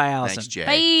 guys. Bye, Allison. Thanks,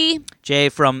 Jay. Bye. Jay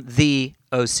from The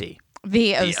OC.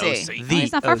 The OC. OC. Oh, The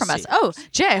he's not far from OC. us. Oh,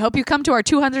 Jay, I hope you come to our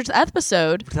 200th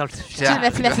episode.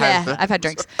 I've had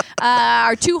drinks.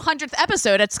 Our 200th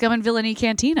episode at Scum and Villainy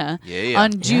Cantina Yeah.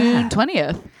 on June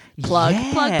 20th. Plug,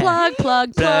 Yeah. plug, plug,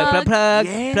 plug, Plug, plug, plug.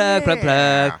 plug, plug, plug,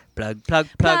 plug, plug, plug,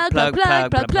 plug, plug,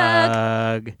 plug, plug,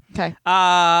 plug. Okay.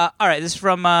 All right, this is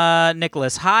from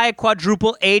Nicholas. Hi,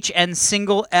 quadruple H and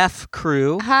single F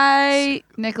crew. Hi,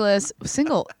 Nicholas.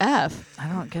 Single F. I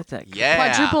don't get that. Yeah.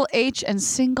 Quadruple H and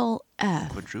single F.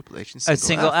 Quadruple H and A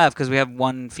single F because we have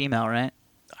one female, right?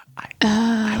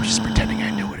 I was just pretending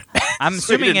I knew what it meant. I'm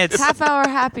assuming it's Half hour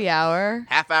happy hour.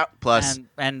 Half out plus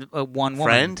and one woman.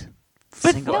 friend.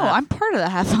 But Single no, F. I'm part of the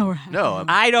half hour. No, I'm,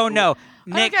 I don't know.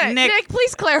 Nick, Okay, Nick,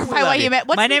 please clarify love what you. you meant.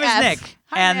 What's my the name is F? Nick,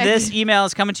 Hi, and Nick. this email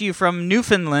is coming to you from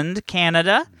Newfoundland,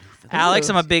 Canada. Alex,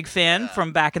 I'm a big fan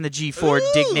from back in the G4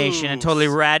 Dig Nation and totally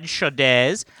rad show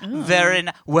days. Very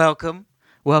welcome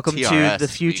to TRS, the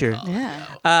future. we call it.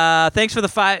 Yeah. Thanks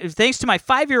to my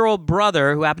 5-year-old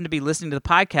brother who happened to be listening to the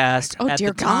podcast Oh, at dear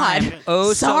the time. God.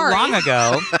 Oh, Sorry. so long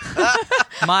ago.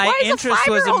 My Why is a interest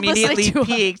was 5-year-old immediately listening to us?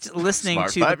 piqued listening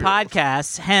Smart to the 5-year-old.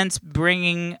 podcast, hence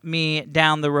bringing me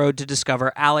down the road to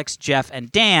discover Alex, Jeff,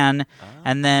 and Dan.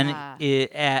 And then,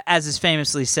 as is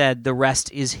famously said, the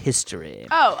rest is history.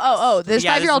 Oh! This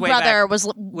Yeah, this is 5-year-old way brother back- was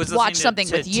listening watched to- something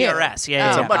to with you. TRS.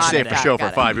 Yeah, Oh, yeah, much got safer it, show for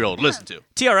got a it. 5-year-old to listen to.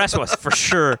 TRS was for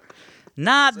sure.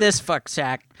 Not this fuck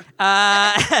sack.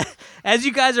 As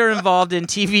you guys are involved in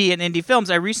TV and indie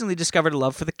films, I recently discovered a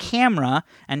love for the camera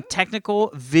and technical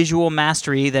visual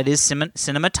mastery that is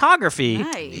cinematography.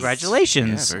 Nice.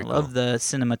 Congratulations. Yeah, very I love the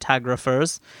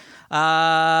cinematographers.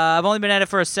 I've only been at it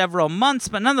for several months,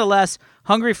 but nonetheless,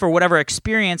 hungry for whatever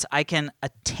experience I can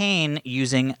attain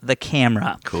using the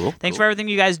camera. Cool, Thanks cool. for everything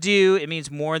you guys do. It means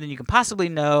more than you can possibly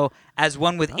know as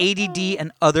one with ADD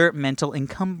and other mental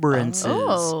encumbrances.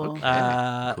 Oh.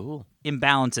 Cool.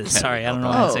 Imbalances. Sorry, I don't know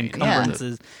why it's Oh,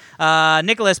 encumbrances.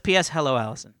 Nicholas, P.S. Hello,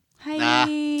 Allison.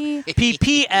 Hi.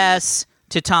 P.P.S.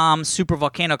 to Tom Super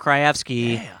Volcano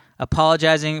Krajewski.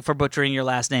 Apologizing for butchering your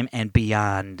last name and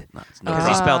beyond because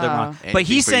he spelled it wrong. Anything But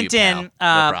he for sent you, in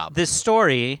pal. No problem. this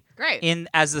story Great. in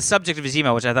as the subject of his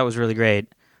email, which I thought was really great.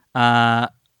 What?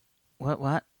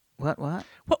 There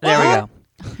we go.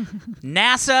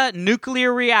 NASA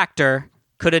nuclear reactor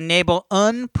could enable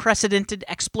unprecedented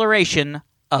exploration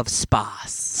of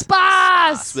space.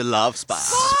 Spas. We love spa.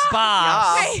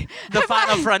 Space. The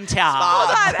final frontier. Hold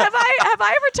on. Have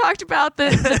I ever talked about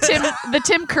the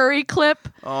Tim Curry clip?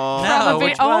 Oh, No, From a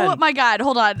which oh one? my God!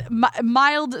 Hold on.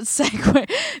 Mild segue.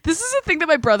 This is a thing that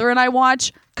my brother and I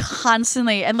watch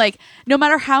constantly, and like no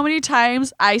matter how many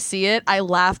times I see it, I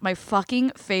laugh my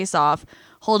fucking face off.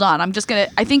 Hold on. I'm just gonna.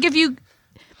 I think if you.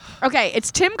 Okay, it's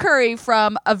Tim Curry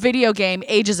from a video game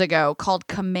ages ago called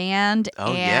Command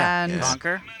Oh, yeah, and yeah.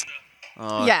 Conquer.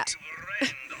 yeah.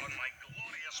 on my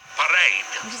glorious parade.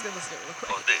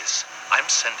 For this, I'm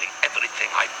sending everything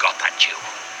I've got at you.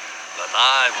 But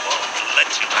I won't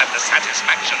let you have the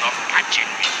satisfaction of catching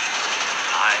me.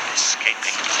 I'm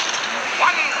escaping to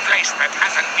one place that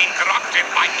hasn't been corrupted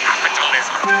by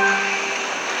capitalism.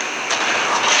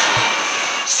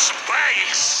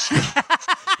 Space!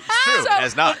 True. It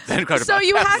has not been quite So about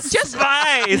you that. have just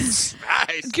Spice.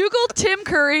 Nice. Google Tim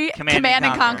Curry Command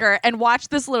and Conquer and watch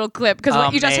this little clip because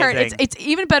what you just heard, Amazing. it's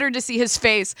even better to see his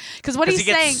face because what Because he's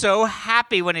he gets saying. so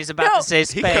happy when he's about No, to say He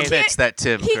space. commits that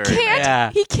Tim He Curry. can't.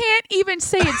 Yeah. He can't even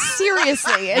say it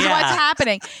seriously. Is Yeah. what's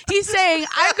happening. He's saying,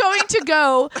 "I'm going to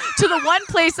go to the one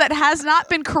place that has not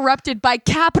been corrupted by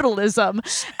capitalism,"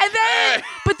 and then,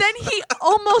 but then he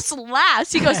almost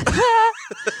laughs. He goes,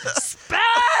 "Space."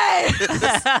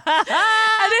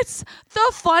 And it's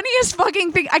the funniest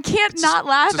fucking thing. I can't not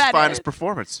laugh It's his at finest it.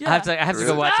 performance. I have to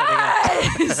go watch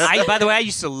that again. By the way, I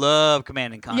used to love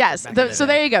Command and Conquer. Yes. back in the So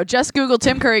day. there you go. Just Google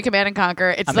Tim Curry Command and Conquer.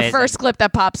 It's Amazing. the first clip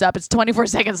that pops up. It's 24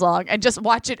 seconds long, and just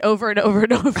watch it over and over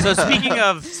and over. So speaking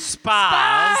of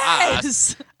spas,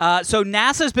 Yes. so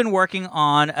NASA's been working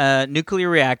on a nuclear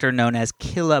reactor known as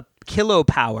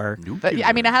Kilopower. But,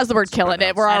 I mean, it has the word kill in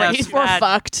it. We're I know, already it's we're bad.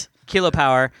 fucked.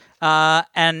 Kilopower,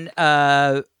 and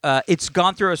it's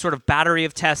gone through a sort of battery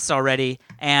of tests already,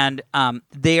 and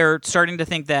they are starting to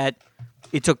think that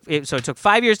it took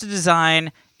 5 years to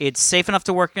design. It's safe enough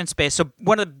to work in space. So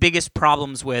one of the biggest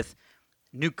problems with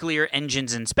nuclear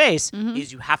engines in space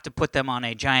is you have to put them on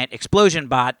a giant explosion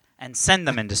bot and send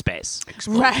them into space.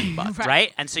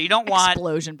 Right? And so you don't want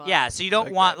Explosion bot. Yeah, so you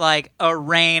don't want like a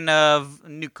rain of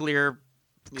nuclear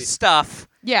stuff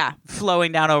Yeah.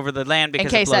 flowing down over the land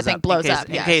because case it blows that thing up. blows in case, up,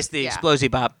 in yes. case the Yeah.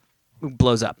 explosive bot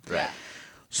blows up. Right.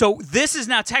 So this is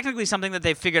now technically something that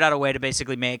they've figured out a way to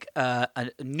basically make a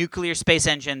nuclear space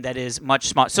engine that is much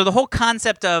smaller. So the whole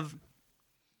concept of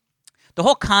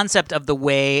the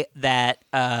way that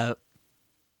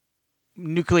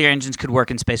nuclear engines could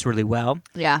work in space really well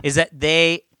Yeah. is that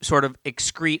they sort of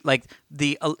excrete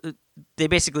they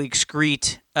basically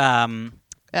excrete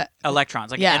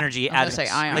electrons, like yeah, energy. I was gonna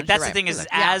say ions, like that's you're the thing right. is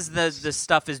Yeah. as the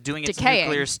stuff is doing its Decaying.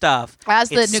 nuclear stuff, As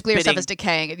the it's nuclear stuff spitting- is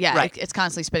decaying, yeah, Right. it's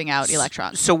constantly spitting out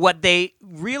electrons. So what they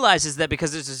realize is that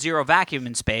because there's a zero vacuum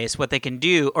in space, what they can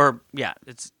do,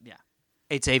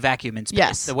 it's a vacuum in space.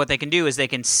 Yes. So what they can do is they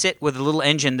can sit with a little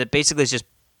engine that basically is just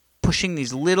pushing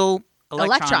these little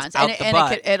electrons out the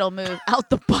butt. It'll move out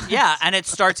the butt. Yeah, and it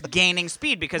starts gaining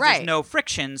speed because Right. there's no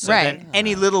friction. So Right. then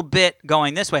any little bit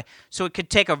going this way. So it could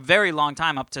take a very long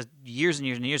time, up to years and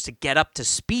years and years, to get up to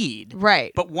speed.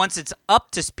 Right. But once it's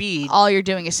up to speed, All you're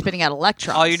doing is spitting out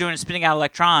electrons. all you're doing is spitting out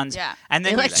electrons. Yeah. And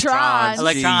then Electrons.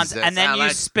 electrons, Jeez, and then that you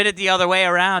sounds- spit it the other way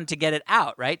around to get it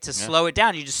out, right? To slow it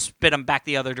down, you just spit them back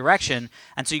the other direction,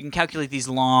 and so you can calculate these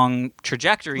long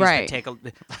trajectories Right. that take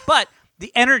but the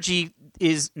energy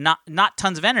is not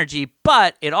tons of energy,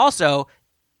 but it also,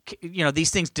 these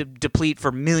things deplete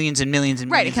for millions and millions and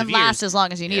Right, it millions can of years. last as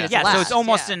long as you need it to Yeah, last. so it's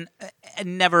almost yeah. a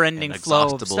never-ending flow of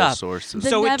Inexhaustible stuff. sources. The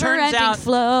So it turns never-ending out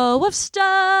flow of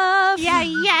stuff. Yeah.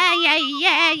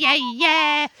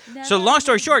 So long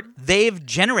story short, they've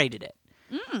generated it.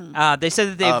 They said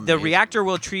that the Amazing. reactor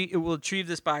will achieve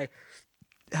this by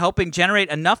helping generate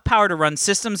enough power to run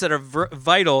systems that are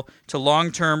vital to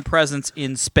long-term presence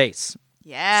in space.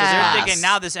 Yeah. So they're thinking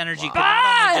now this energy could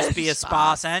not only just be a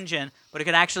spas engine, but it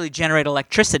could actually generate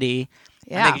electricity.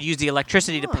 And Yeah. they could use the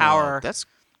electricity to power That's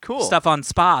cool. stuff on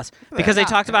spas. Because they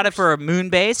talked about it for a moon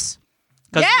base.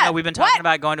 Because Yeah. we've been talking What?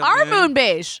 about going to our a moon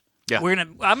beige. Yeah.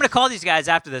 I'm gonna call these guys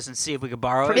after this and see if we could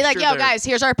borrow Be it. like, sure yo, they're- guys,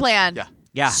 here's our plan. Yeah.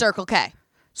 Yeah. Circle K.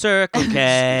 Circle K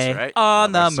That's right.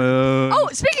 on the moon. Oh,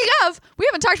 speaking of, we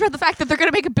haven't talked about the fact that they're going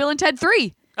to make a Bill and Ted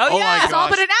 3. Oh, Oh yeah. my It's all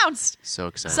gosh. been announced. So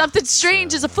excited. Something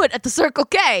strange is afoot at the Circle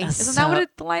K. Isn't that what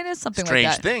the line is? Something Strange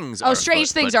like that. things Oh, are strange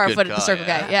afoot, things but are good afoot at the God, Circle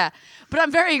yeah. K. Yeah. But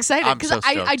I'm very excited I'm because so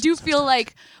I stoked. do feel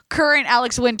like current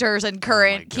Alex Winters and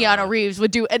current Oh my Keanu God. Reeves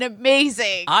would do an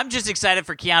amazing. I'm just excited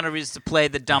for Keanu Reeves to play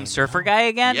the dumb surfer guy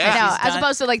again. Yeah. I know, He's as done-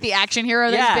 opposed to like the action hero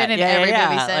that he's been in every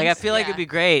movie since. Like I feel like Yeah. it'd be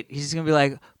great. He's gonna be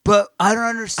like, but I don't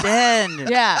understand.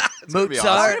 Yeah. gonna be I'm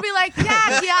Mozart. going to be like,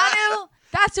 yeah, Keanu,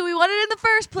 that's who we wanted in the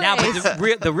first place. Now,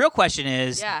 but the real question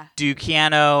is, Yeah. do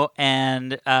Keanu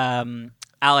and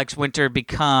Alex Winter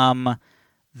become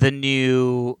the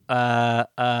new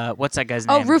what's that guy's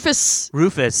name? Rufus.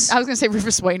 Rufus. I was going to say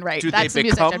Rufus Wainwright. Do That's they the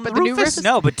musician. become But the new Rufus? Rufus?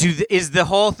 No, but is the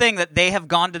whole thing that they have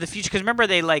gone to the future? Because remember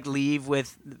they like leave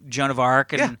with Joan of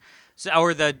Arc and Yeah.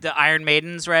 or the Iron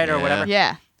Maidens, right, or Yeah. whatever.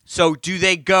 Yeah. So do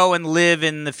they go and live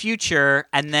in the future,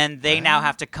 and then they now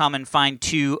have to come and find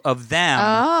two of them,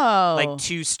 Oh. like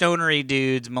two stonery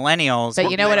dudes, millennials?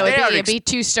 But you know what it would They be? already It'd be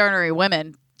two stonery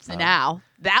women now.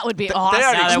 That would be awesome. They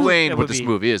already Now that explained would what this be-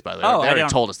 movie is, by the way. Oh, they I already don't-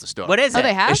 told us the story. What is Oh, it?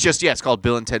 they have? It's just, it's called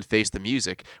Bill and Ted Face the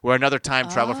Music, where another time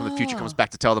traveler from the future comes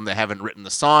back to tell them they haven't written the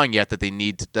song yet that they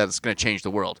need to, that's going to change the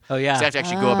world. Oh, yeah. So they have to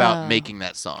actually go about making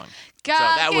that song. God so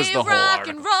that was gave the whole rock article.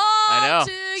 and roll I know.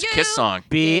 to It's a you. Kiss song.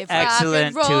 Be Gave rock excellent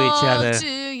and to each roll other. to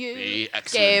you. Be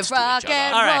excellent Gave to rock each other.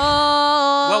 and All right.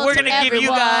 roll Well, we're to gonna give you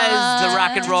guys the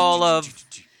rock and roll of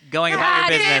going about your God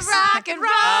business. gave rock and roll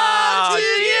Oh,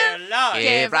 to dear you. Lord.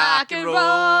 Gave rock and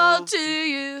roll to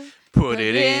you. Put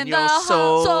it in your the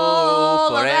soul soul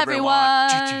for of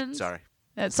everyone. Sorry.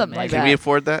 That's something like Can we that.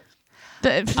 afford that?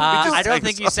 I don't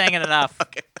think you sang it enough.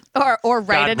 or right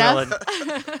God enough.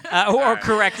 willing. Or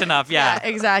correct enough. Yeah.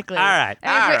 Exactly. All right.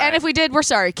 And if we did, we're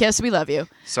sorry. Kiss, we love you.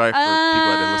 Sorry for people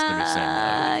that didn't listen to me saying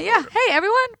that. Yeah. Hey,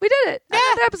 everyone. We did it.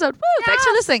 Another episode. Woo. Thanks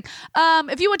for listening.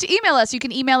 If you want to email us, you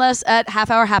can email us at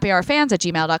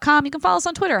halfhourhappyhourfans@gmail.com. You can follow us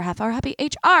on Twitter,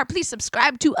 halfhourhappyhr. Please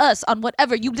subscribe to us on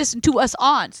whatever you listen to us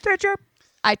on. Stitcher.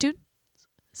 iTunes.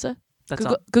 So, That's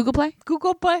Google, all. Google Play.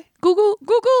 Google Play. Google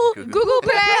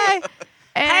Play.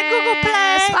 Hey, Google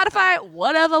Play. Spotify,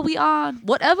 whatever we on,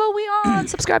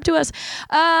 subscribe to us.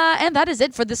 And that is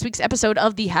it for this week's episode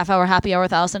of the Half Hour Happy Hour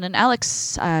with Allison and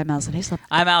Alex. I'm Allison Hayslip.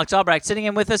 I'm Alex Albrecht. Sitting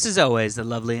in with us as always, the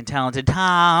lovely and talented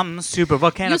Tom Super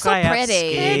Volcano You're so Krajewski.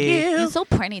 pretty. Thank you. You're so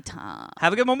pretty, Tom.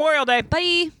 Have a good Memorial Day.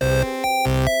 Bye.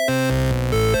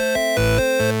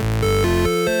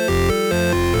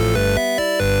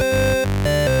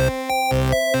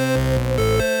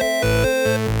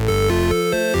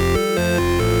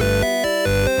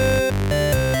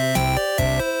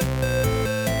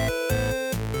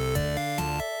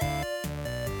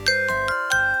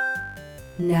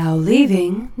 Now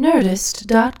leaving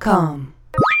Nerdist.com.